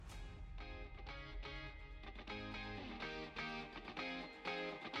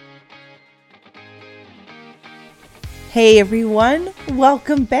Hey everyone,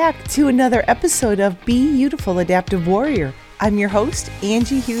 welcome back to another episode of Be Beautiful Adaptive Warrior. I'm your host,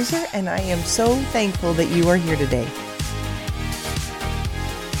 Angie Huser, and I am so thankful that you are here today.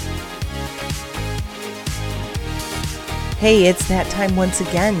 Hey, it's that time once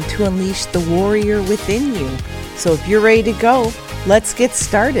again to unleash the warrior within you. So if you're ready to go, let's get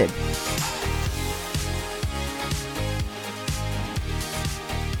started.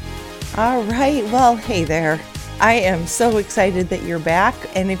 All right, well, hey there. I am so excited that you're back,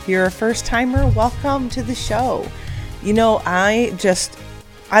 and if you're a first timer, welcome to the show. You know, I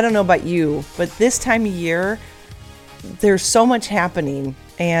don't know about you, but this time of year, there's so much happening,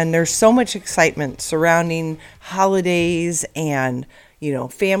 and there's so much excitement surrounding holidays and,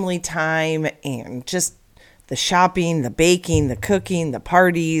 family time and just the shopping, the baking, the cooking, the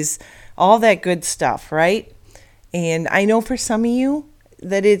parties, all that good stuff, right? And I know for some of you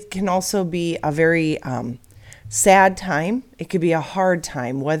that it can also be a very sad time. It could be a hard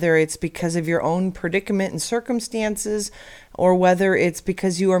time, whether it's because of your own predicament and circumstances, or whether it's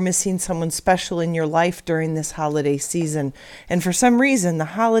because you are missing someone special in your life during this holiday season. And for some reason, the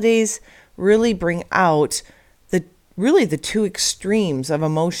holidays really bring out the two extremes of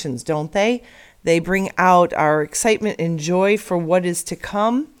emotions, don't they? They bring out our excitement and joy for what is to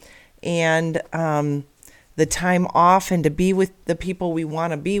come, and the time off and to be with the people we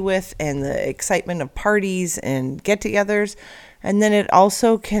want to be with, and the excitement of parties and get-togethers. And then it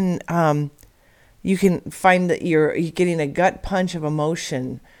also can, you can find that you're getting a gut punch of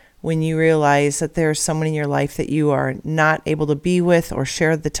emotion when you realize that there's someone in your life that you are not able to be with or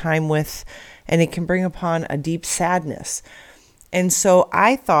share the time with, and it can bring upon a deep sadness. And so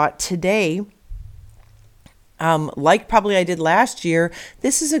I thought today, like probably I did last year,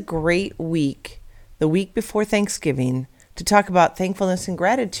 this is a great week, the week before Thanksgiving, to talk about thankfulness and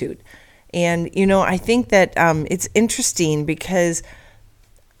gratitude. And, I think that it's interesting because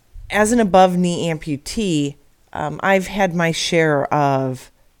as an above-knee amputee, I've had my share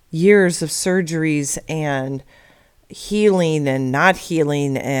of years of surgeries and healing and not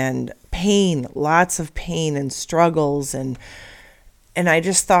healing and pain, lots of pain and struggles. And I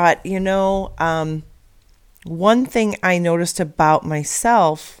just thought, one thing I noticed about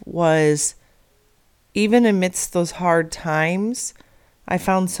myself was, even amidst those hard times, I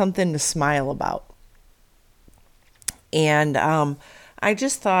found something to smile about. And I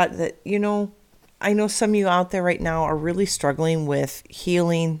just thought that, I know some of you out there right now are really struggling with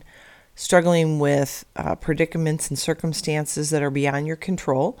healing, struggling with predicaments and circumstances that are beyond your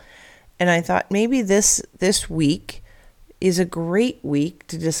control. And I thought maybe this week is a great week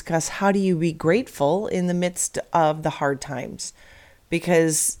to discuss how do you be grateful in the midst of the hard times.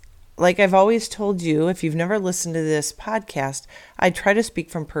 Because like I've always told you, if you've never listened to this podcast, I try to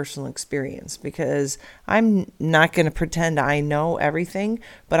speak from personal experience, because I'm not going to pretend I know everything,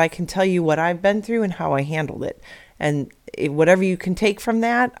 but I can tell you what I've been through and how I handled it. And whatever you can take from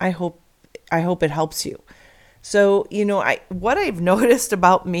that, I hope it helps you. So, what I've noticed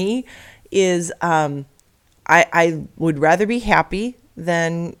about me is I would rather be happy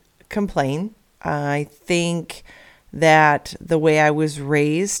than complain. I think that the way I was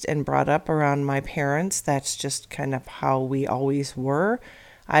raised and brought up around my parents, that's just kind of how we always were.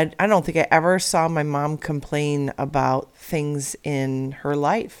 I don't think I ever saw my mom complain about things in her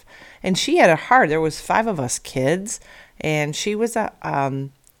life. And she had it hard. There was 5 of us kids, and she was a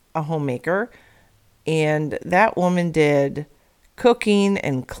homemaker. And that woman did cooking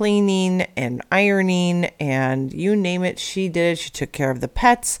and cleaning and ironing and you name it, she did. She took care of the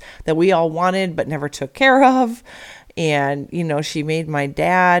pets that we all wanted but never took care of. And, she made my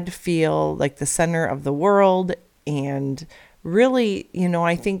dad feel like the center of the world. And really,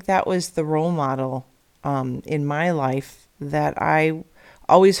 I think that was the role model in my life that I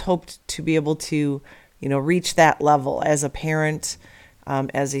always hoped to be able to, reach that level as a parent,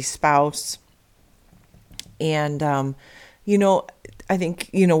 as a spouse. And, I think,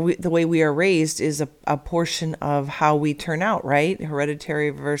 the way we are raised is a portion of how we turn out, right? Hereditary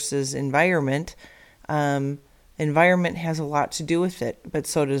versus environment. Environment has a lot to do with it, but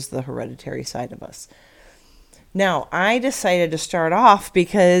so does the hereditary side of us. Now, I decided to start off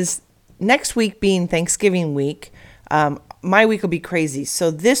because next week being Thanksgiving week, my week will be crazy. So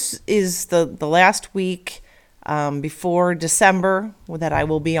this is the last week before December that I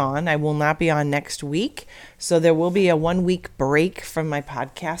will be on. I will not be on next week. So there will be a 1-week break from my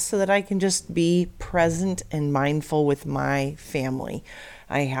podcast so that I can just be present and mindful with my family.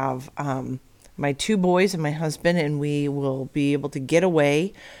 I have my 2 boys and my husband, and we will be able to get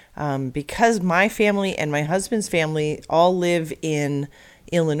away because my family and my husband's family all live in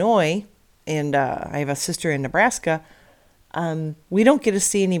Illinois, and I have a sister in Nebraska. We don't get to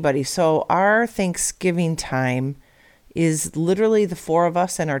see anybody. So our Thanksgiving time is literally the four of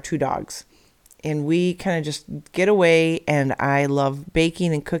us and our two dogs. And we kind of just get away, and I love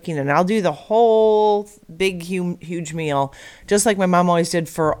baking and cooking, and I'll do the whole big, huge meal, just like my mom always did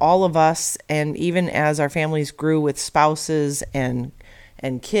for all of us. And even as our families grew with spouses and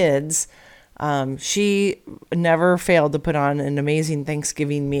kids, she never failed to put on an amazing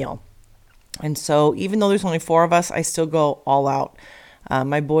Thanksgiving meal. And so even though there's only four of us, I still go all out.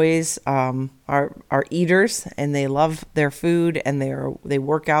 My boys are eaters, and they love their food, and they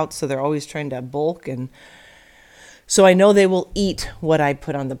work out, so they're always trying to bulk, and so I know they will eat what I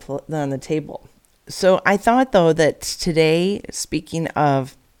put on the table. So I thought, though, that today, speaking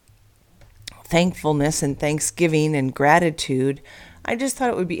of thankfulness and Thanksgiving and gratitude, I just thought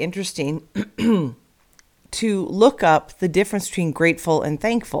it would be interesting to look up the difference between grateful and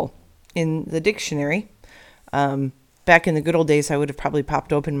thankful in the dictionary. Back in the good old days, I would have probably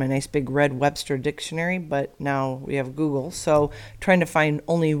popped open my nice big red Webster dictionary, but now we have Google. So trying to find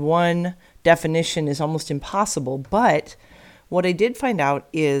only one definition is almost impossible. But what I did find out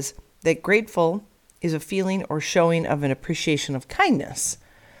is that grateful is a feeling or showing of an appreciation of kindness.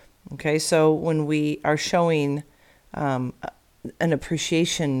 Okay, so when we are showing an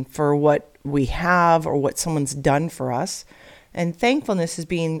appreciation for what we have or what someone's done for us. And thankfulness is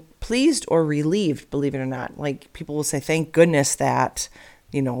being pleased or relieved, believe it or not. Like people will say, thank goodness that,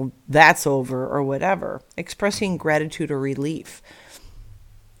 that's over or whatever. Expressing gratitude or relief.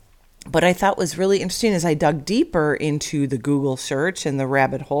 But I thought was really interesting as I dug deeper into the Google search and the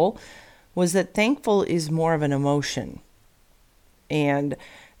rabbit hole was that thankful is more of an emotion. And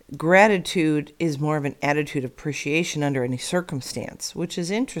gratitude is more of an attitude of appreciation under any circumstance, which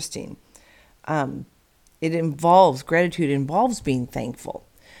is interesting. Gratitude involves being thankful.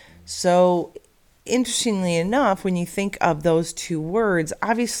 So interestingly enough, when you think of those two words,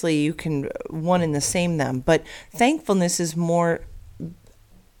 obviously you can one and the same them, but thankfulness is more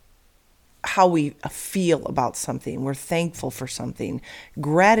how we feel about something. We're thankful for something.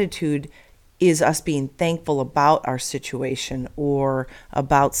 Gratitude is us being thankful about our situation or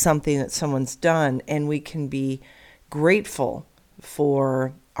about something that someone's done, and we can be grateful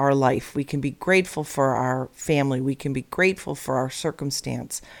for our life. We can be grateful for our family. We can be grateful for our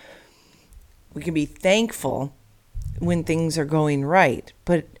circumstance. We can be thankful when things are going right.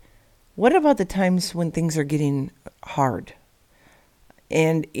 But what about the times when things are getting hard?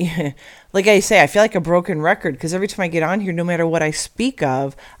 And like I say, I feel like a broken record because every time I get on here, no matter what I speak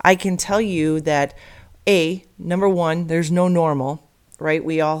of, I can tell you that number one, there's no normal, right?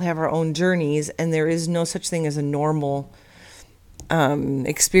 We all have our own journeys, and there is no such thing as a normal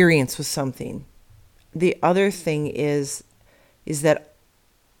experience with something. The other thing is that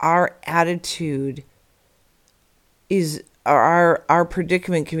our attitude is our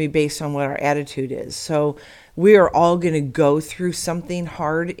predicament can be based on what our attitude is. So we are all going to go through something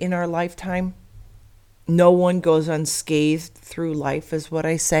hard in our lifetime. No one goes unscathed through life, is what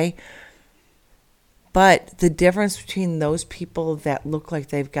I say. But the difference between those people that look like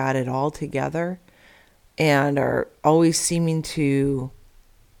they've got it all together and are always seeming to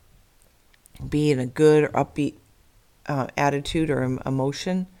be in a good or upbeat attitude or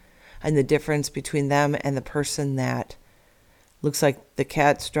emotion, and the difference between them and the person that looks like the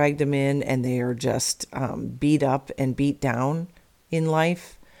cat's dragged them in and they are just beat up and beat down in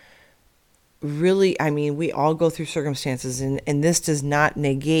life. Really, I mean, we all go through circumstances, and this does not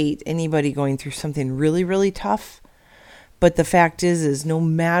negate anybody going through something really, really tough. But the fact is no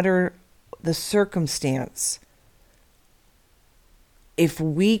matter the circumstance, if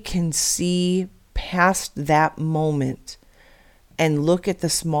we can see past that moment and look at the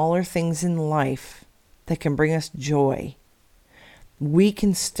smaller things in life that can bring us joy, we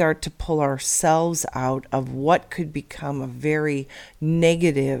can start to pull ourselves out of what could become a very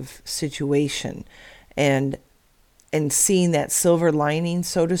negative situation and seeing that silver lining,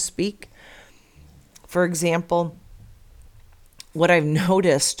 so to speak. For example, what I've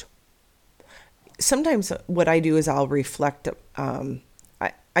noticed, sometimes what I do is I'll reflect.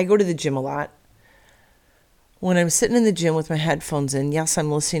 I go to the gym a lot. When I'm sitting in the gym with my headphones in, yes,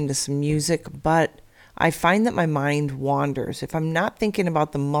 I'm listening to some music, but I find that my mind wanders. If I'm not thinking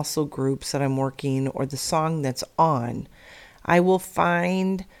about the muscle groups that I'm working or the song that's on, I will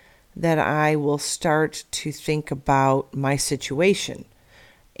find that I will start to think about my situation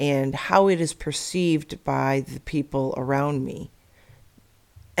and how it is perceived by the people around me.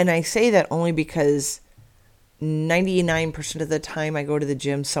 And I say that only because 99% of the time I go to the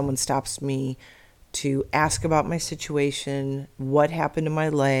gym, someone stops me to ask about my situation, what happened to my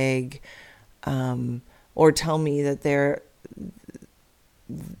leg, or tell me that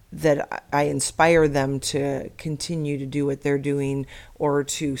that I inspire them to continue to do what they're doing or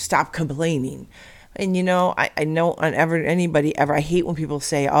to stop complaining. And I know anybody ever, I hate when people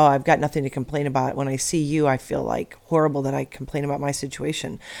say, "Oh, I've got nothing to complain about." When I see you, I feel like horrible that I complain about my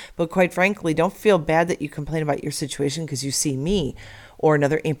situation. But quite frankly, don't feel bad that you complain about your situation because you see me or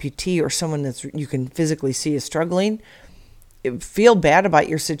another amputee or someone that's you can physically see is struggling. Feel bad about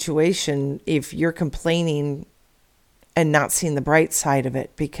your situation if you're complaining and not seeing the bright side of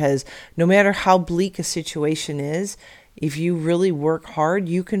it, because no matter how bleak a situation is, if you really work hard,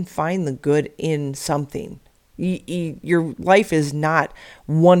 you can find the good in something. Your life is not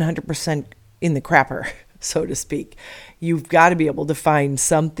 100% in the crapper, so to speak. You've got to be able to find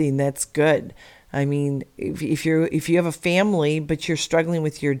something that's good. I mean, if you have a family but you're struggling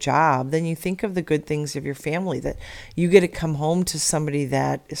with your job, then you think of the good things of your family, that you get to come home to somebody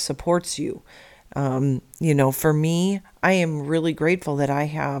that supports you. For me, I am really grateful that I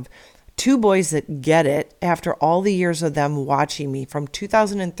have two boys that get it after all the years of them watching me from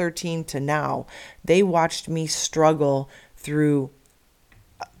 2013 to now. They watched me struggle through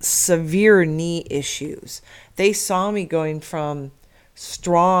severe knee issues. They saw me going from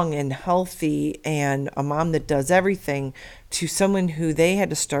strong and healthy and a mom that does everything to someone who they had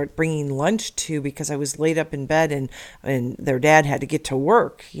to start bringing lunch to because I was laid up in bed and their dad had to get to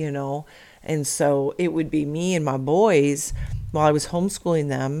work. And so it would be me and my boys while I was homeschooling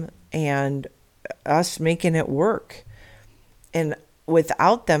them and us making it work. And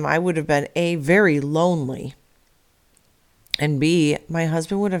without them, I would have been A, very lonely, and B, my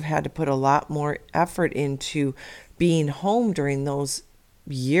husband would have had to put a lot more effort into being home during those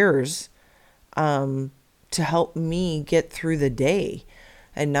years to help me get through the day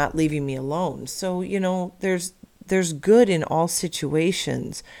and not leaving me alone. So, there's good in all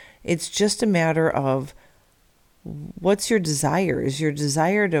situations. It's just a matter of what's your desire? Is your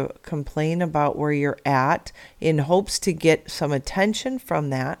desire to complain about where you're at in hopes to get some attention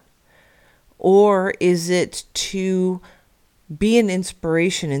from that? Or is it to be an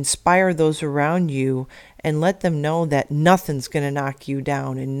inspiration, inspire those around you, and let them know that nothing's going to knock you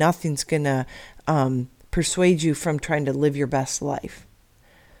down and nothing's going to persuade you from trying to live your best life?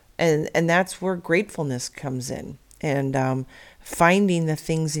 And that's where gratefulness comes in, and finding the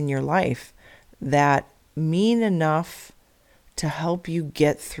things in your life that mean enough to help you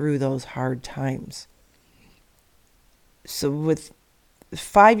get through those hard times. So with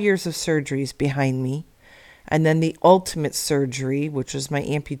 5 years of surgeries behind me, and then the ultimate surgery, which was my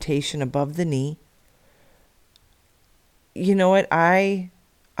amputation above the knee, you know what? I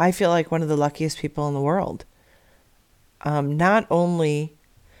feel like one of the luckiest people in the world. Not only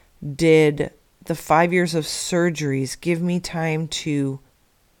did the 5 years of surgeries give me time to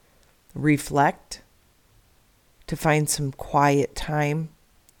reflect, to find some quiet time,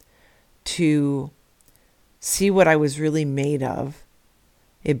 to see what I was really made of.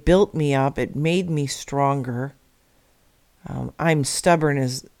 It built me up. It made me stronger. I'm stubborn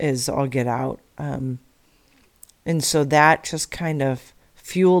as all get out. And so that just kind of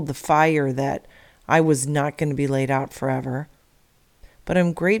fueled the fire that I was not going to be laid out forever. But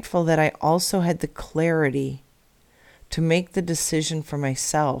I'm grateful that I also had the clarity to make the decision for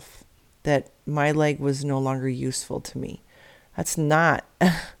myself that my leg was no longer useful to me. That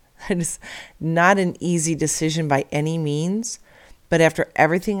is not an easy decision by any means. But after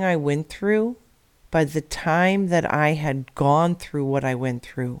everything I went through, by the time that I had gone through what I went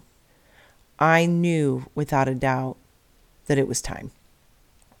through, I knew without a doubt that it was time.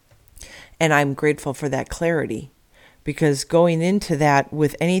 And I'm grateful for that clarity, because going into that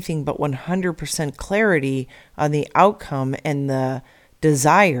with anything but 100% clarity on the outcome and the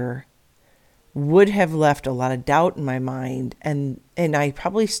desire would have left a lot of doubt in my mind, and I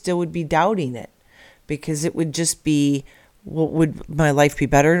probably still would be doubting it, because it would just be, well, would my life be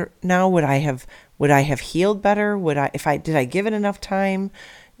better now? Would I have healed better? Did I give it enough time?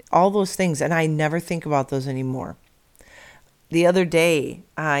 All those things, and I never think about those anymore. The other day,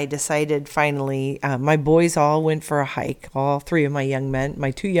 I decided finally, my boys all went for a hike, all three of my young men,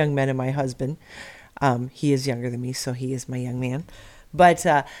 my two young men and my husband. He is younger than me, so he is my young man. But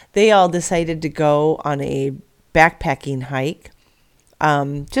they all decided to go on a backpacking hike,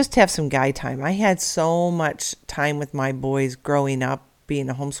 just to have some guy time. I had so much time with my boys growing up, being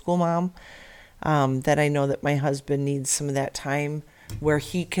a homeschool mom, that I know that my husband needs some of that time where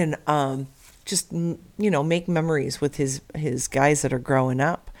he can just, make memories with his guys that are growing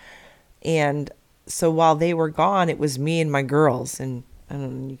up. And so while they were gone, it was me and my girls. And I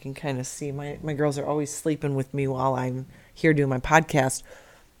don't know, you can kind of see my girls are always sleeping with me while I'm here doing my podcast.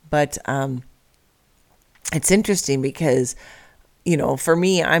 But it's interesting because, for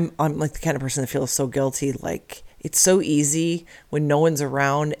me, I'm like the kind of person that feels so guilty. Like, it's so easy when no one's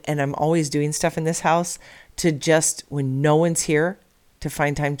around and I'm always doing stuff in this house to just, when no one's here, to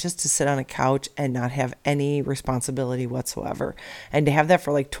find time just to sit on a couch and not have any responsibility whatsoever. And to have that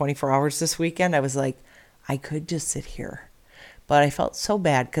for like 24 hours this weekend, I was like, I could just sit here. But I felt so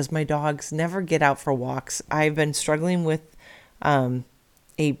bad because my dogs never get out for walks. I've been struggling with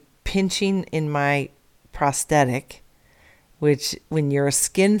a pinching in my prosthetic, which when you're a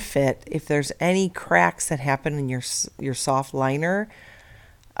skin fit, if there's any cracks that happen in your soft liner,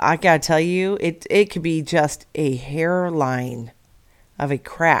 I gotta tell you, it could be just a hairline of a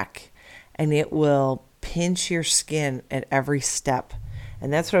crack, and it will pinch your skin at every step.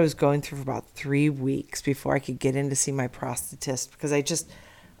 And that's what I was going through for about 3 weeks before I could get in to see my prosthetist, because I just,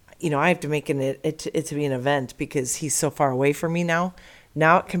 I have to make it to be an event because he's so far away from me now.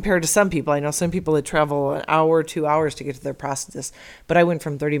 Now, compared to some people, I know some people that travel an hour, 2 hours to get to their prosthetist, but I went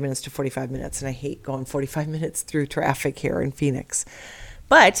from 30 minutes to 45 minutes, and I hate going 45 minutes through traffic here in Phoenix.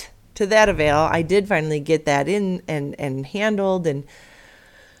 But to that avail, I did finally get that in and handled. And,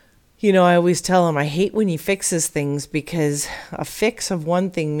 I always tell him I hate when he fixes things, because a fix of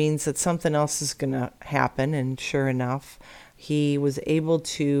one thing means that something else is going to happen. And sure enough, he was able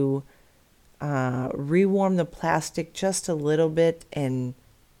to rewarm the plastic just a little bit. And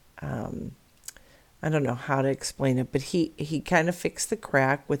I don't know how to explain it, but he kind of fixed the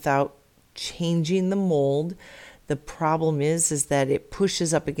crack without changing the mold. The problem is that it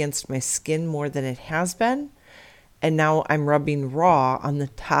pushes up against my skin more than it has been. And now I'm rubbing raw on the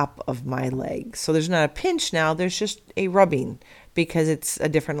top of my leg. So there's not a pinch now, there's just a rubbing, because it's a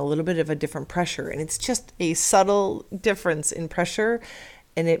little bit of a different pressure. And it's just a subtle difference in pressure,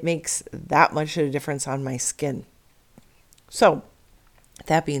 and it makes that much of a difference on my skin. So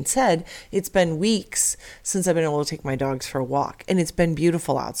that being said, it's been weeks since I've been able to take my dogs for a walk, and it's been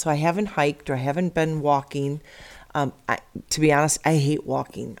beautiful out. So I haven't hiked, or I haven't been walking. To be honest, I hate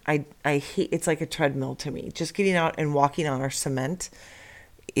walking. I hate, it's like a treadmill to me. Just getting out and walking on our cement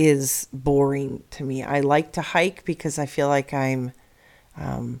is boring to me. I like to hike because I feel like I'm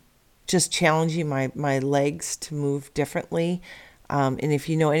just challenging my legs to move differently. And if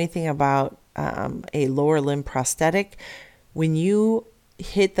you know anything about a lower limb prosthetic, when you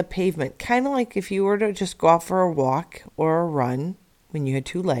hit the pavement, kind of like if you were to just go out for a walk or a run when you had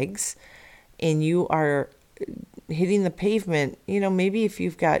 2 legs, and you are hitting the pavement, maybe if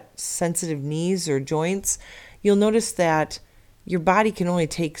you've got sensitive knees or joints, you'll notice that your body can only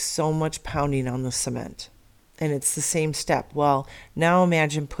take so much pounding on the cement. And it's the same step. Well, now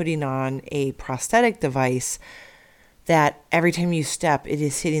imagine putting on a prosthetic device that every time you step, it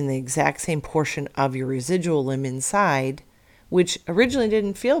is hitting the exact same portion of your residual limb inside, which originally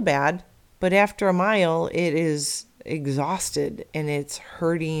didn't feel bad, but after a mile, it is exhausted and it's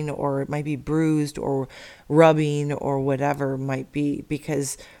hurting, or it might be bruised or rubbing or whatever it might be,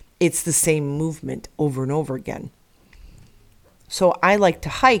 because it's the same movement over and over again. So I like to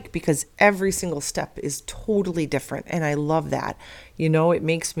hike because every single step is totally different, and I love that. It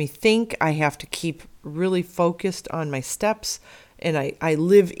makes me think. I have to keep really focused on my steps, and I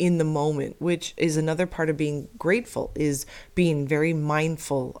live in the moment, which is another part of being grateful, is being very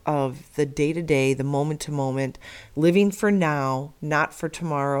mindful of the day-to-day, the moment-to-moment, living for now, not for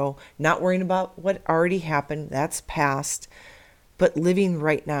tomorrow, not worrying about what already happened, that's past, but living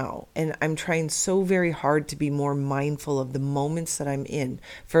right now. And I'm trying so very hard to be more mindful of the moments that I'm in.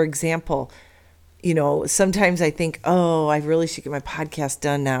 For example, sometimes I think, I really should get my podcast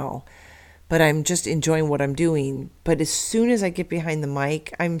done now, but I'm just enjoying what I'm doing. But as soon as I get behind the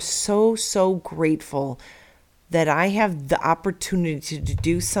mic, I'm so, so grateful that I have the opportunity to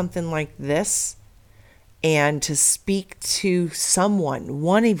do something like this and to speak to someone,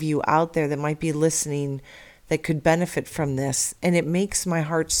 one of you out there that might be listening, that could benefit from this. And it makes my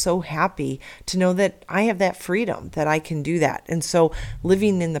heart so happy to know that I have that freedom, that I can do that. And so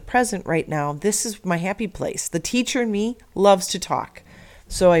living in the present right now, this is my happy place. The teacher in me loves to talk.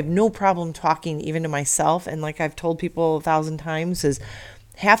 So I have no problem talking even to myself. And like I've told people 1,000 times, is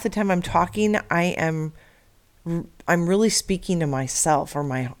half the time I'm talking, I'm really speaking to myself or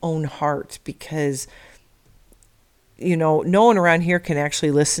my own heart, because no one around here can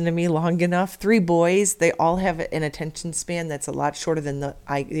actually listen to me long enough. 3 boys, they all have an attention span that's a lot shorter than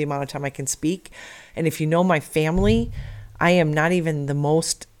the amount of time I can speak. And if you know my family, I am not even the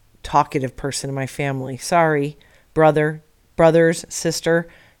most talkative person in my family. Sorry, brothers, sister,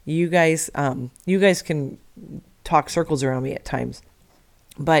 you guys can talk circles around me at times,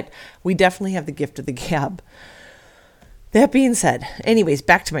 but we definitely have the gift of the gab. That being said, anyways,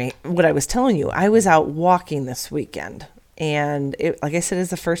 back to what I was telling you. I was out walking this weekend, and like I said, it's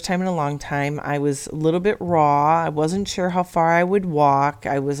the first time in a long time. I was a little bit raw. I wasn't sure how far I would walk.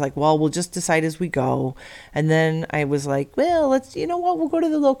 I was like, well, we'll just decide as we go. And then I was like, well, we'll go to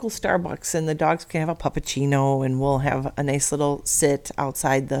the local Starbucks and the dogs can have a puppuccino and we'll have a nice little sit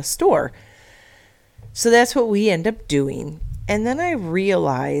outside the store. So that's what we end up doing. And then I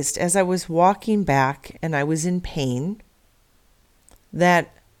realized as I was walking back and I was in pain,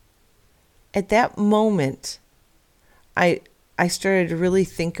 that at that moment, I started to really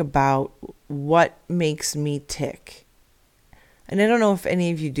think about what makes me tick. And I don't know if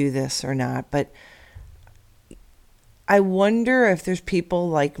any of you do this or not, but I wonder if there's people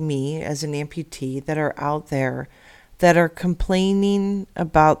like me as an amputee that are out there that are complaining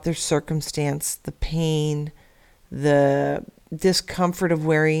about their circumstance, the pain, the discomfort of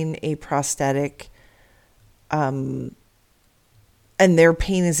wearing a prosthetic, and their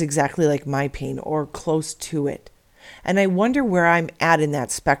pain is exactly like my pain or close to it. And I wonder where I'm at in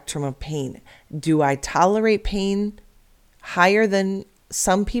that spectrum of pain. Do I tolerate pain higher than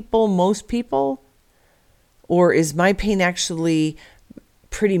some people, most people? Or is my pain actually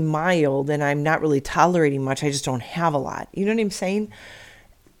pretty mild and I'm not really tolerating much? I just don't have a lot. You know what I'm saying?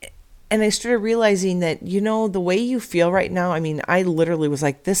 And I started realizing that, the way you feel right now, I literally was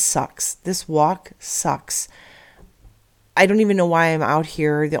like, this sucks. This walk sucks. I don't even know why I'm out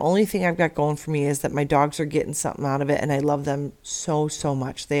here. The only thing I've got going for me is that my dogs are getting something out of it, and I love them so, so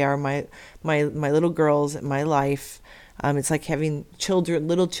much. They are my little girls in my life. It's like having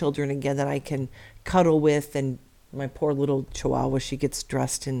little children again that I can cuddle with, and my poor little Chihuahua, she gets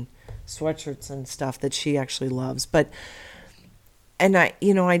dressed in sweatshirts and stuff that she actually loves. And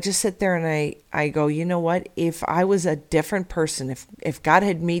I just sit there and I go, you know what? If I was a different person, if God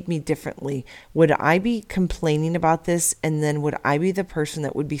had made me differently, would I be complaining about this? And then would I be the person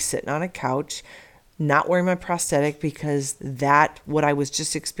that would be sitting on a couch, not wearing my prosthetic because what I was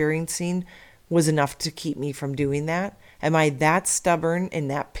just experiencing was enough to keep me from doing that? Am I that stubborn and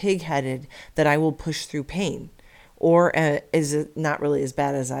that pig-headed that I will push through pain? Or is it not really as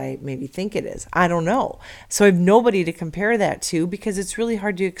bad as I maybe think it is? I don't know. So I have nobody to compare that to because it's really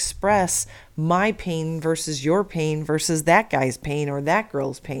hard to express my pain versus your pain versus that guy's pain or that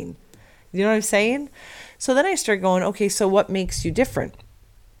girl's pain. You know what I'm saying? So then I started going, okay, so what makes you different?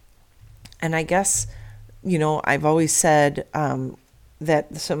 And I guess, I've always said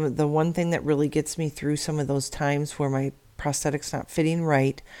that the one thing that really gets me through some of those times where my prosthetic's not fitting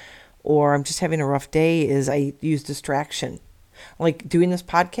right, or I'm just having a rough day, is I use distraction. Like doing this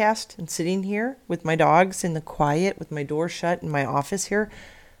podcast and sitting here with my dogs in the quiet with my door shut in my office here.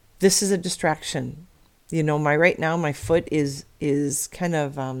 This is a distraction. Right now my foot is kind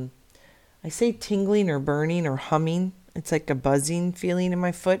of, I say tingling or burning or humming. It's like a buzzing feeling in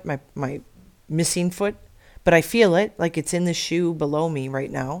my foot, my missing foot. But I feel it like it's in the shoe below me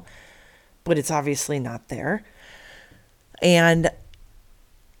right now. But it's obviously not there. And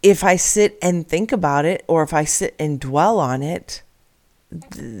if I sit and think about it, or if I sit and dwell on it,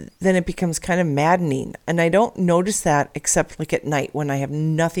 then it becomes kind of maddening. And I don't notice that except like at night when I have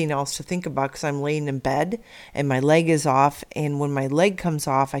nothing else to think about because I'm laying in bed and my leg is off. And when my leg comes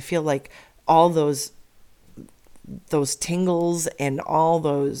off, I feel like all those tingles and all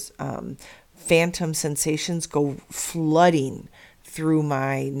those phantom sensations go flooding through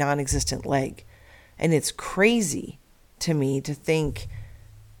my non-existent leg. And it's crazy to me to think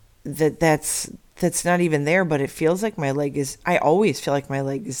that's not even there, but it feels like my leg is, I always feel like my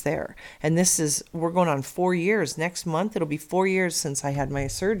leg is there. And we're going on 4 years. Next month, it'll be 4 years since I had my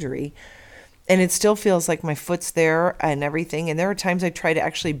surgery. And it still feels like my foot's there and everything. And there are times I try to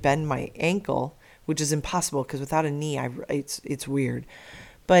actually bend my ankle, which is impossible because without a knee, it's weird.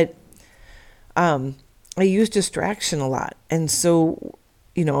 But I use distraction a lot. And so,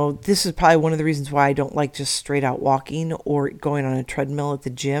 this is probably one of the reasons why I don't like just straight out walking or going on a treadmill at the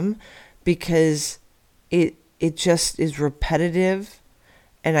gym, because it just is repetitive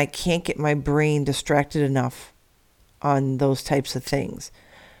and I can't get my brain distracted enough on those types of things.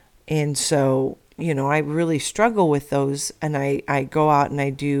 And so, I really struggle with those, and I go out and I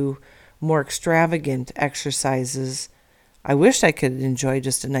do more extravagant exercises. I wish I could enjoy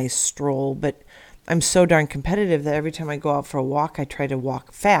just a nice stroll, but I'm so darn competitive that every time I go out for a walk, I try to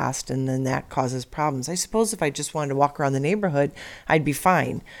walk fast, and then that causes problems. I suppose if I just wanted to walk around the neighborhood, I'd be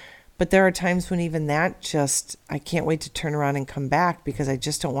fine. But there are times when even that I can't wait to turn around and come back because I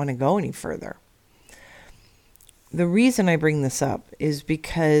just don't want to go any further. The reason I bring this up is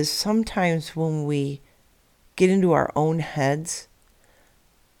because sometimes when we get into our own heads,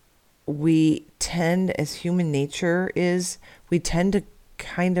 we tend, as human nature is, we tend to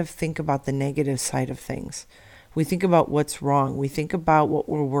kind of think about the negative side of things. We think about what's wrong. We think about what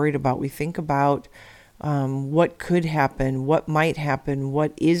we're worried about. We think about what could happen, what might happen,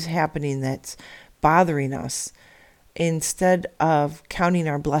 what is happening that's bothering us, instead of counting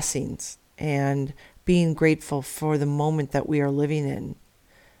our blessings and being grateful for the moment that we are living in.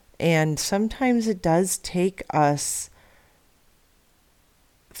 And sometimes it does take us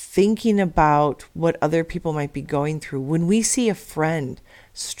thinking about what other people might be going through. When we see a friend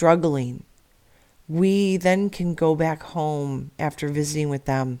struggling, we then can go back home after visiting with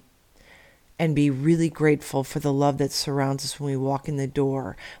them and be really grateful for the love that surrounds us when we walk in the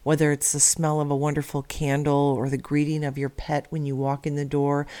door, whether it's the smell of a wonderful candle or the greeting of your pet when you walk in the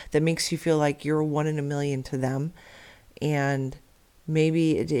door that makes you feel like you're one in a million to them. And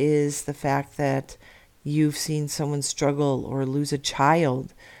maybe it is the fact that you've seen someone struggle or lose a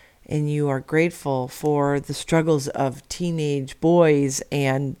child, and you are grateful for the struggles of teenage boys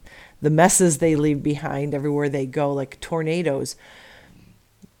and the messes they leave behind everywhere they go, like tornadoes.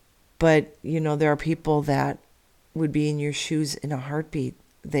 But, there are people that would be in your shoes in a heartbeat.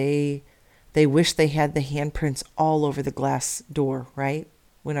 They wish they had the handprints all over the glass door, right?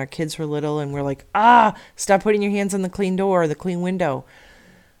 When our kids were little and we're like, stop putting your hands on the clean door or the clean window.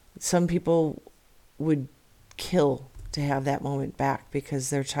 Some people would kill to have that moment back because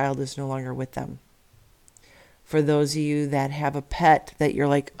their child is no longer with them. For those of you that have a pet that you're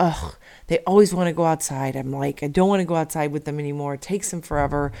like, they always want to go outside. I'm like, I don't want to go outside with them anymore. It takes them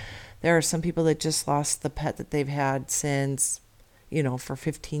forever. There are some people that just lost the pet that they've had since, for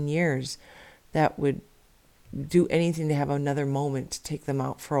 15 years, that would do anything to have another moment to take them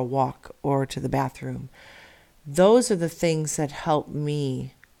out for a walk or to the bathroom. Those are the things that help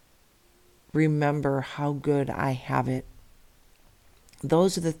me remember how good I have it.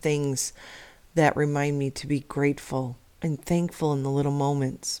 Those are the things that remind me to be grateful and thankful in the little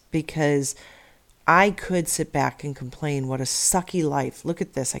moments, because I could sit back and complain, what a sucky life. Look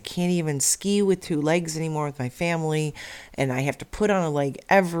at this. I can't even ski with 2 legs anymore with my family, and I have to put on a leg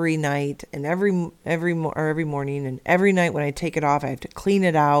every night and every morning, and every night when I take it off, I have to clean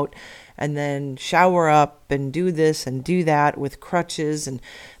it out and then shower up and do this and do that with crutches, and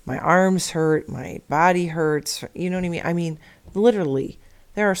my arms hurt, my body hurts. You know what I mean? I mean, literally,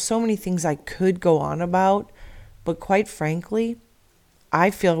 there are so many things I could go on about, but quite frankly, I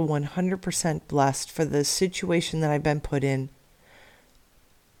feel 100% blessed for the situation that I've been put in.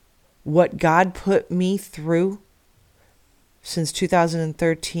 What God put me through since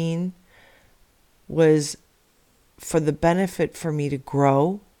 2013 was for the benefit for me to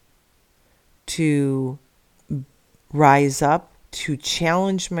grow, to rise up, to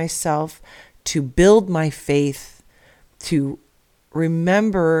challenge myself, to build my faith, to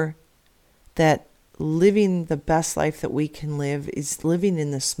remember that living the best life that we can live is living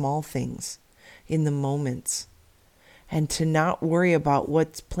in the small things, in the moments, and to not worry about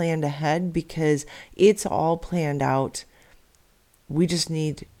what's planned ahead, because it's all planned out. We just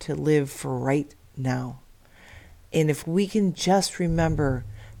need to live for right now. And if we can just remember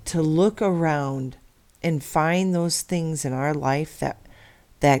to look around and find those things in our life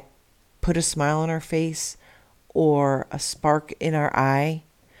that put a smile on our face or a spark in our eye,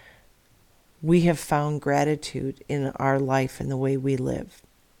 we have found gratitude in our life and the way we live.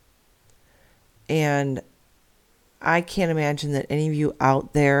 And I can't imagine that any of you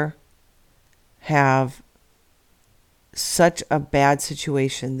out there have such a bad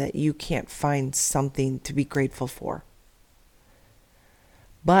situation that you can't find something to be grateful for.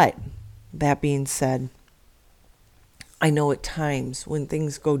 But that being said, I know at times when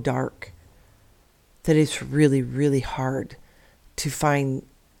things go dark that it's really, really hard to find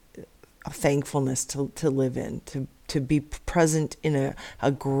a thankfulness to live in, to be present in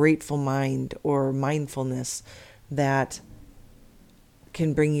a grateful mind or mindfulness that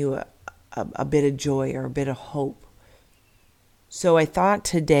can bring you a bit of joy or a bit of hope. So I thought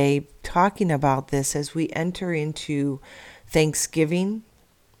today, talking about this as we enter into Thanksgiving,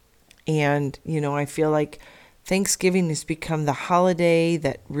 and I feel like Thanksgiving has become the holiday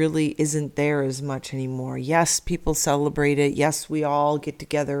that really isn't there as much anymore. Yes, people celebrate it. Yes, we all get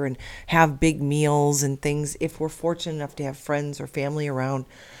together and have big meals and things. If we're fortunate enough to have friends or family around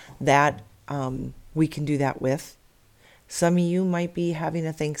that we can do that with. Some of you might be having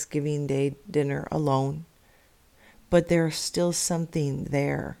a Thanksgiving Day dinner alone, but there's still something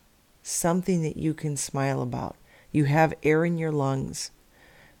there, something that you can smile about. You have air in your lungs.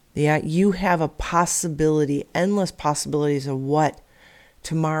 Yeah, you have a possibility, endless possibilities of what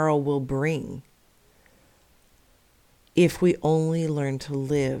tomorrow will bring if we only learn to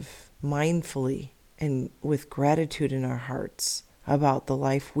live mindfully and with gratitude in our hearts about the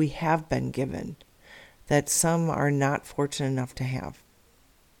life we have been given that some are not fortunate enough to have.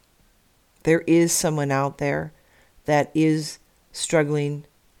 There is someone out there that is struggling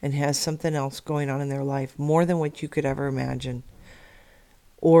and has something else going on in their life more than what you could ever imagine,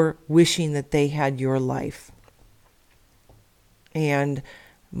 or wishing that they had your life. And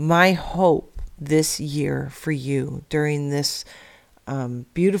my hope this year for you during this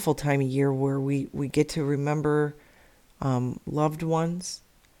beautiful time of year where we get to remember loved ones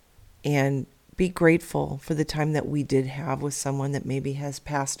and be grateful for the time that we did have with someone that maybe has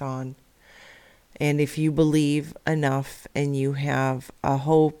passed on. And if you believe enough and you have a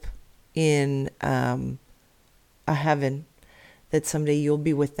hope in a heaven that someday you'll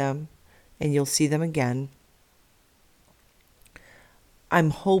be with them and you'll see them again,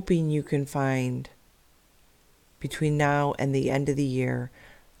 I'm hoping you can find between now and the end of the year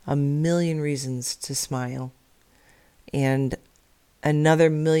a million reasons to smile and another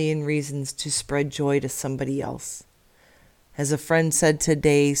million reasons to spread joy to somebody else. As a friend said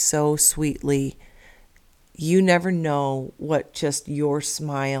today so sweetly, you never know what just your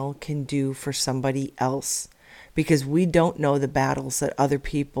smile can do for somebody else, because we don't know the battles that other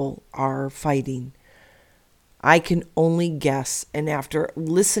people are fighting. I can only guess, and after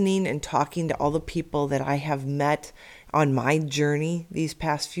listening and talking to all the people that I have met on my journey these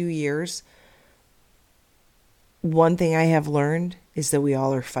past few years, one thing I have learned is that we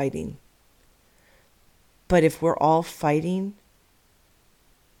all are fighting. But if we're all fighting,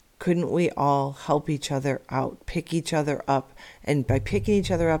 couldn't we all help each other out, pick each other up? And by picking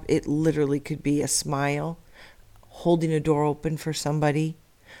each other up, it literally could be a smile, holding a door open for somebody,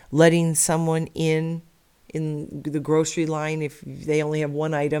 letting someone in the grocery line if they only have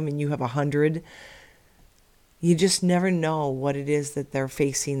one item and you have 100. You just never know what it is that they're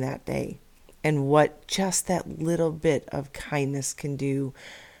facing that day and what just that little bit of kindness can do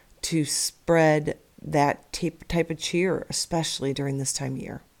to spread that type of cheer, especially during this time of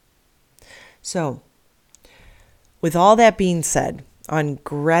year. So, with all that being said, on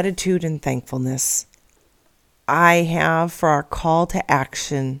gratitude and thankfulness, I have for our call to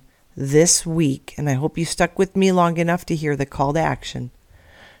action this week, and I hope you stuck with me long enough to hear the call to action,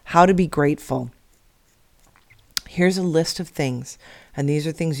 how to be grateful. Here's a list of things, and these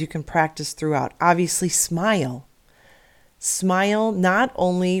are things you can practice throughout. Obviously, smile. Smile not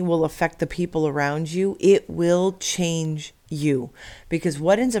only will affect the people around you, it will change you. Because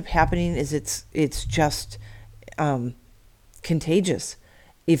what ends up happening is it's just contagious.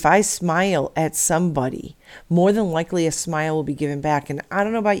 If I smile at somebody, more than likely a smile will be given back. And I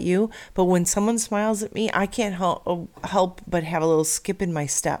don't know about you, but when someone smiles at me, I can't help but have a little skip in my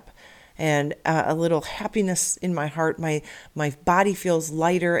step and a little happiness in my heart. My body feels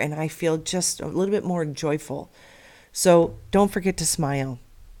lighter and I feel just a little bit more joyful. So don't forget to smile.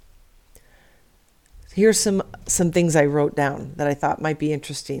 Here's some things I wrote down that I thought might be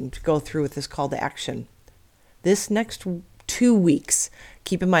interesting to go through with this call to action. This next 2 weeks,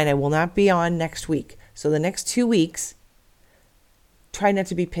 keep in mind I will not be on next week. So the next 2 weeks, try not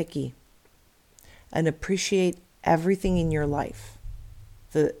to be picky and appreciate everything in your life.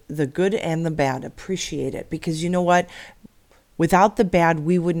 The good and the bad, appreciate it. Because you know what? Without the bad,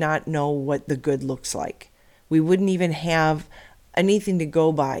 we would not know what the good looks like. We wouldn't even have anything to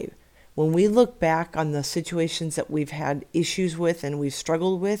go by. When we look back on the situations that we've had issues with and we've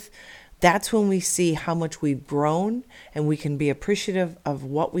struggled with, that's when we see how much we've grown, and we can be appreciative of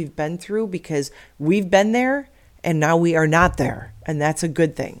what we've been through because we've been there and now we are not there. And that's a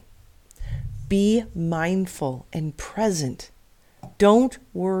good thing. Be mindful and present. Don't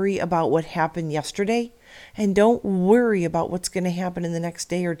worry about what happened yesterday, and don't worry about what's going to happen in the next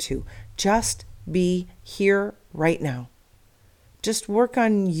day or two. Just be here right now. Just work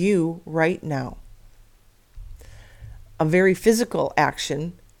on you right now. A very physical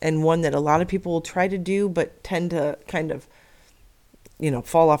action, and one that a lot of people will try to do but tend to kind of,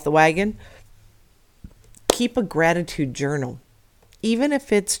 fall off the wagon. Keep a gratitude journal. Even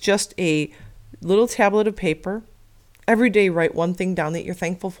if it's just a little tablet of paper, every day write one thing down that you're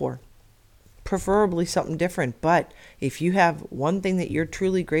thankful for. Preferably something different, but if you have one thing that you're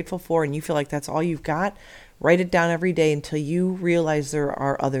truly grateful for and you feel like that's all you've got, write it down every day until you realize there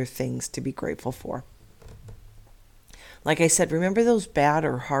are other things to be grateful for. Like I said, remember those bad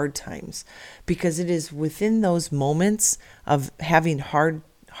or hard times, because it is within those moments of having hard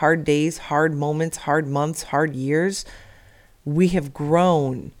days, hard moments, hard months, hard years, we have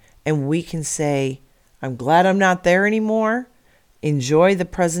grown and we can say, I'm glad I'm not there anymore. Enjoy the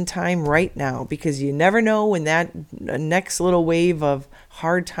present time right now, because you never know when that next little wave of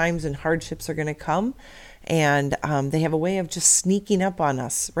hard times and hardships are going to come. And they have a way of just sneaking up on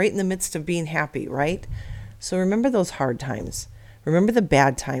us right in the midst of being happy, right? So remember those hard times. Remember the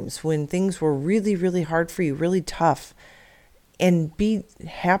bad times when things were really, really hard for you, really tough. And be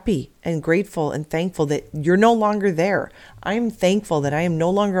happy and grateful and thankful that you're no longer there. I'm thankful that I am no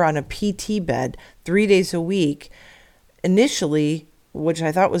longer on a PT bed 3 days a week initially, which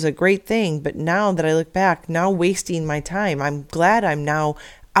I thought was a great thing. But now that I look back, now wasting my time, I'm glad I'm now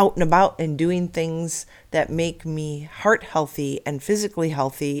out and about and doing things that make me heart healthy and physically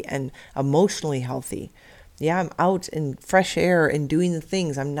healthy and emotionally healthy. Yeah, I'm out in fresh air and doing the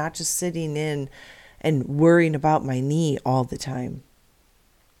things. I'm not just sitting in and worrying about my knee all the time.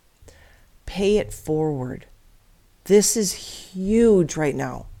 Pay it forward. This is huge right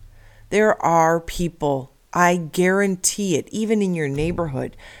now. There are people, I guarantee it, even in your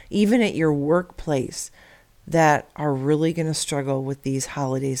neighborhood, even at your workplace, that are really going to struggle with these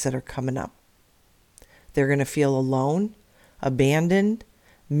holidays that are coming up. They're going to feel alone, abandoned,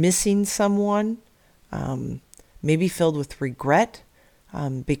 missing someone, maybe filled with regret,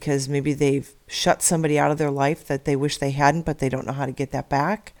 because maybe they've shut somebody out of their life that they wish they hadn't, but they don't know how to get that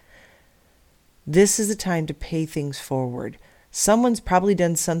back. This is the time to pay things forward. Someone's probably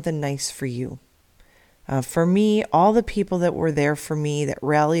done something nice for you. For me, all the people that were there for me, that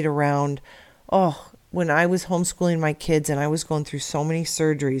rallied around, when I was homeschooling my kids and I was going through so many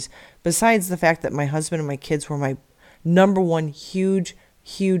surgeries, besides the fact that my husband and my kids were my number one huge,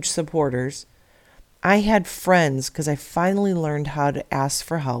 huge supporters, I had friends, because I finally learned how to ask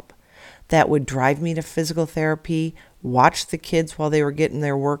for help, that would drive me to physical therapy, watch the kids while they were getting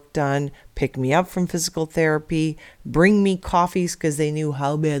their work done, pick me up from physical therapy, bring me coffees because they knew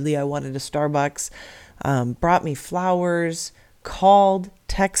how badly I wanted a Starbucks, brought me flowers, called,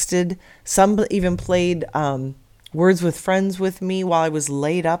 texted, some even played Words with Friends with me while I was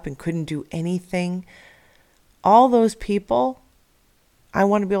laid up and couldn't do anything. All those people, I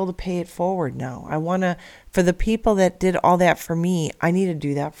want to be able to pay it forward now. For the people that did all that for me, I need to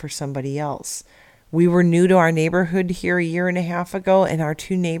do that for somebody else. We were new to our neighborhood here a year and a half ago, and our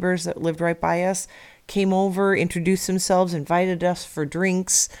two neighbors that lived right by us came over, introduced themselves, invited us for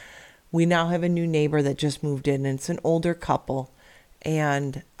drinks. We now have a new neighbor that just moved in, and it's an older couple.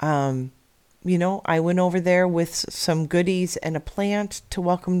 And, I went over there with some goodies and a plant to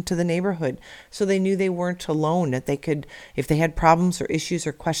welcome them to the neighborhood. So they knew they weren't alone, that they could, if they had problems or issues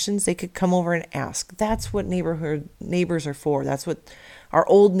or questions, they could come over and ask. That's what neighborhood neighbors are for. That's what our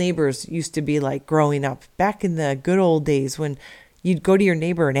old neighbors used to be like growing up. Back in the good old days when you'd go to your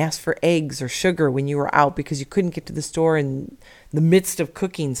neighbor and ask for eggs or sugar when you were out because you couldn't get to the store in the midst of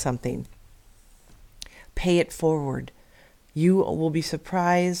cooking something. Pay it forward. You will be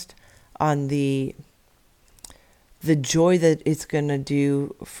surprised on the joy that it's going to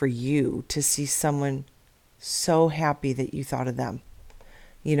do for you to see someone so happy that you thought of them.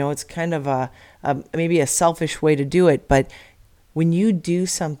 It's kind of a maybe a selfish way to do it, but when you do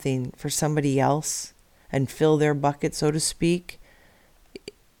something for somebody else and fill their bucket, so to speak,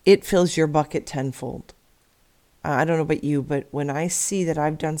 it fills your bucket tenfold. I don't know about you, but when I see that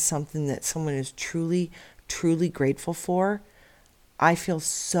I've done something that someone is truly, truly grateful for, I feel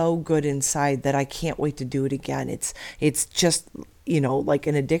so good inside that I can't wait to do it again. It's just, like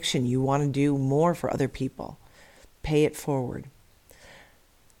an addiction. You want to do more for other people. Pay it forward.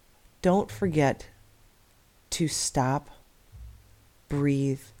 Don't forget to stop,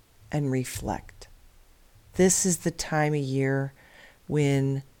 breathe, and reflect. This is the time of year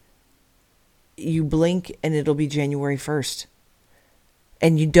when you blink and it'll be January 1st.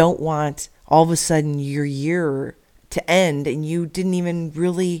 And you don't want all of a sudden your year to end and you didn't even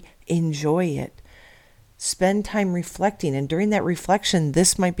really enjoy it. Spend time reflecting, and during that reflection,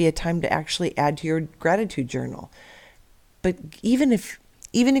 this might be a time to actually add to your gratitude journal. But even if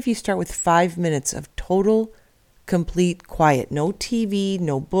you start with 5 minutes of total, complete quiet, no TV,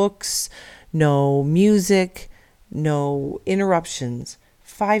 no books, no music, no interruptions,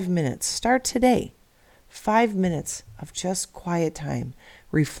 5 minutes, start today. 5 minutes of just quiet time,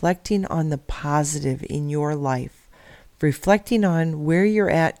 reflecting on the positive in your life. Reflecting on where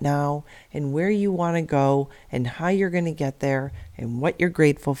you're at now and where you want to go and how you're going to get there and what you're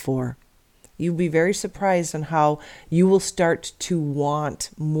grateful for. You'll be very surprised on how you will start to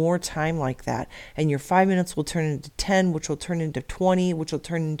want more time like that. And your 5 minutes will turn into 10, which will turn into 20, which will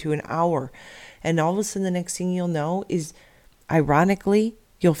turn into an hour. And all of a sudden, the next thing you'll know is, ironically,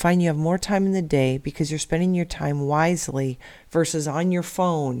 you'll find you have more time in the day because you're spending your time wisely versus on your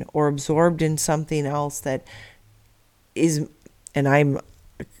phone or absorbed in something else that is And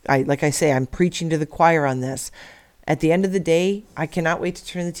like I say, I'm preaching to the choir on this. At the end of the day, I cannot wait to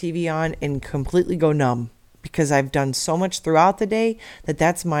turn the TV on and completely go numb, because I've done so much throughout the day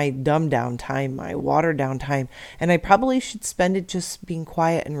that's my dumb down time, my water down time. And I probably should spend it just being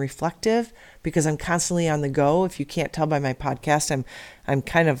quiet and reflective, because I'm constantly on the go. If you can't tell by my podcast, I'm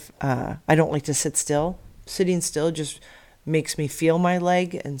kind of, I don't like to sit still. Sitting still just makes me feel my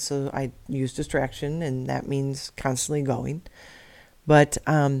leg. And so I use distraction, and that means constantly going. But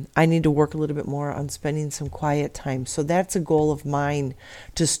I need to work a little bit more on spending some quiet time. So that's a goal of mine,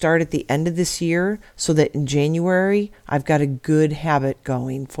 to start at the end of this year, so that in January, I've got a good habit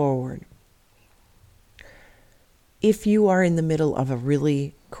going forward. If you are in the middle of a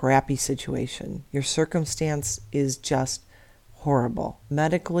really crappy situation, your circumstance is just horrible,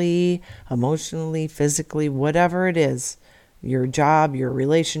 medically, emotionally, physically, whatever it is, your job, your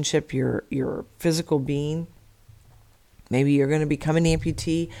relationship, your physical being. Maybe you're going to become an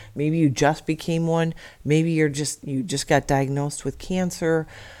amputee. Maybe you just became one. Maybe you just got diagnosed with cancer.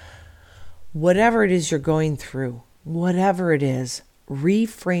 Whatever it is you're going through, whatever it is,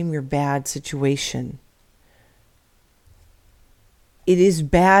 reframe your bad situation. It is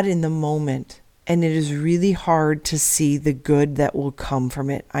bad in the moment, and it is really hard to see the good that will come from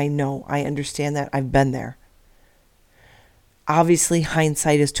it. I know, I understand that. I've been there. Obviously,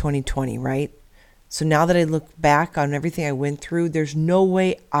 hindsight is 20/20, right? So now that I look back on everything I went through, there's no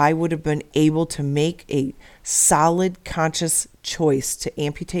way I would have been able to make a solid, conscious choice to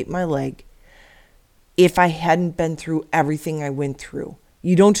amputate my leg if I hadn't been through everything I went through.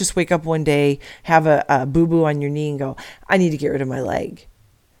 You don't just wake up one day, have a boo-boo on your knee and go, I need to get rid of my leg.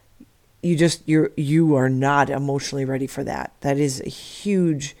 You are not emotionally ready for that. That is a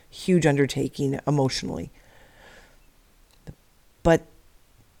huge, huge undertaking emotionally. But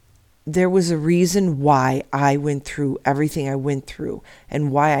there was a reason why I went through everything I went through,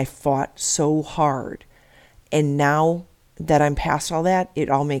 and why I fought so hard. And now that I'm past all that, it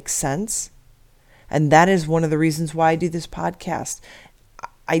all makes sense. And that is one of the reasons why I do this podcast.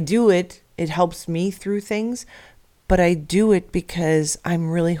 I do it helps me through things, but I do it because I'm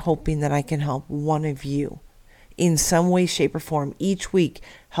really hoping that I can help one of you in some way, shape, or form each week.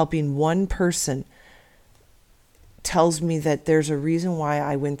 Helping one person tells me that there's a reason why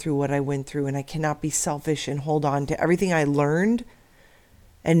I went through what I went through, and I cannot be selfish and hold on to everything I learned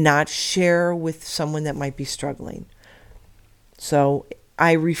and not share with someone that might be struggling. So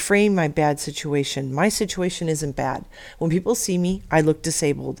I reframe my bad situation. My situation isn't bad. When people see me, I look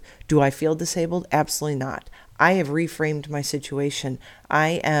disabled. Do I feel disabled? Absolutely not. I have reframed my situation.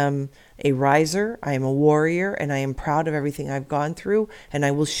 I am a riser, I am a warrior, and I am proud of everything I've gone through, and I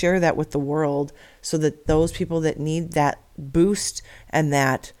will share that with the world, so that those people that need that boost and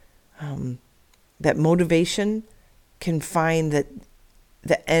that motivation can find that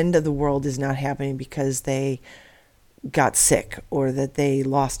the end of the world is not happening because they got sick, or that they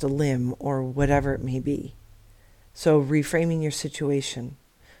lost a limb, or whatever it may be. So reframing your situation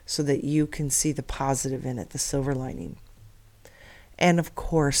so that you can see the positive in it, the silver lining. And of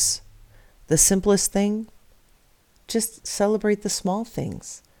course, the simplest thing, just celebrate the small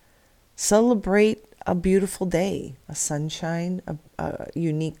things. Celebrate a beautiful day, a sunshine, a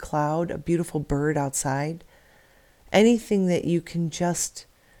unique cloud, a beautiful bird outside. Anything that you can just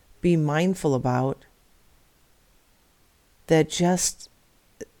be mindful about that just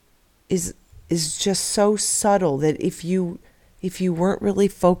is just so subtle that if you weren't really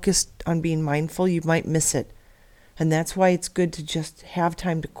focused on being mindful, you might miss it. And that's why it's good to just have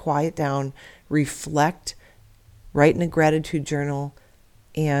time to quiet down, reflect, write in a gratitude journal,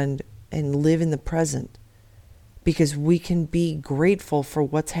 and live in the present. Because we can be grateful for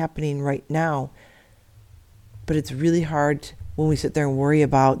what's happening right now, but it's really hard when we sit there and worry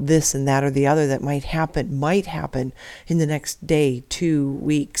about this and that or the other that might happen in the next day, 2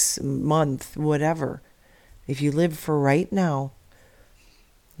 weeks, month, whatever. If you live for right now,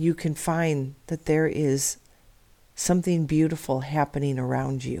 you can find that there is something beautiful happening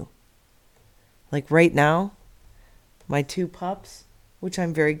around you. Like right now, my 2 pups, which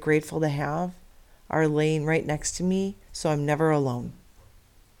I'm very grateful to have, are laying right next to me, so I'm never alone.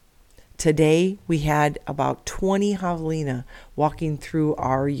 Today, we had about 20 javelina walking through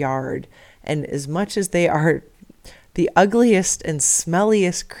our yard, and as much as they are the ugliest and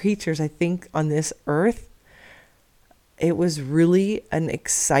smelliest creatures, I think, on this earth, it was really an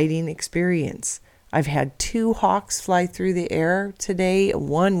exciting experience. I've had 2 hawks fly through the air today.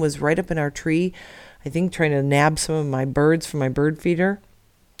 One was right up in our tree, I think trying to nab some of my birds from my bird feeder.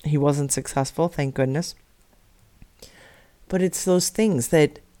 He wasn't successful, thank goodness. But it's those things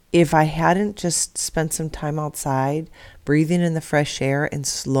that If I hadn't just spent some time outside, breathing in the fresh air and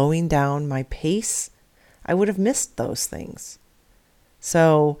slowing down my pace, I would have missed those things.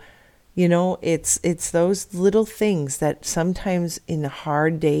 So, it's those little things that sometimes in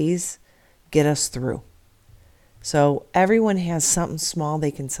hard days get us through. So everyone has something small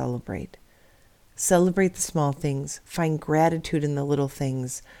they can celebrate. Celebrate the small things. Find gratitude in the little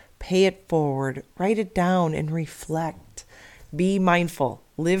things. Pay it forward. Write it down and reflect. Be mindful.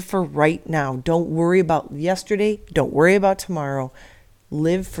 Live for right now. Don't worry about yesterday. Don't worry about tomorrow.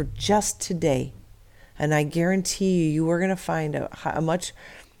 Live for just today. And I guarantee you are going to find a much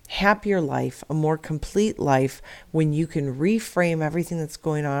happier life, a more complete life when you can reframe everything that's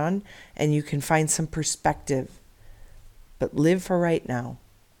going on and you can find some perspective. But live for right now.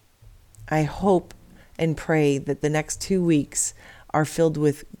 I hope and pray that the next 2 weeks are filled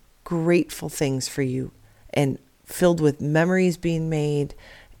with grateful things for you and filled with memories being made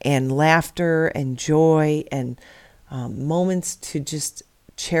and laughter and joy and moments to just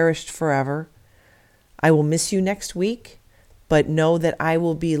cherish forever. I will miss you next week, but know that I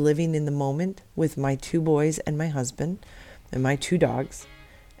will be living in the moment with my 2 boys and my husband and my 2 dogs.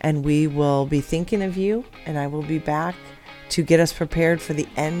 And we will be thinking of you, and I will be back to get us prepared for the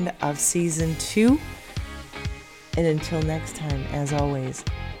end of season 2. And until next time, as always,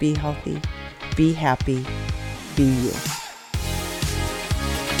 be healthy, be happy, be you.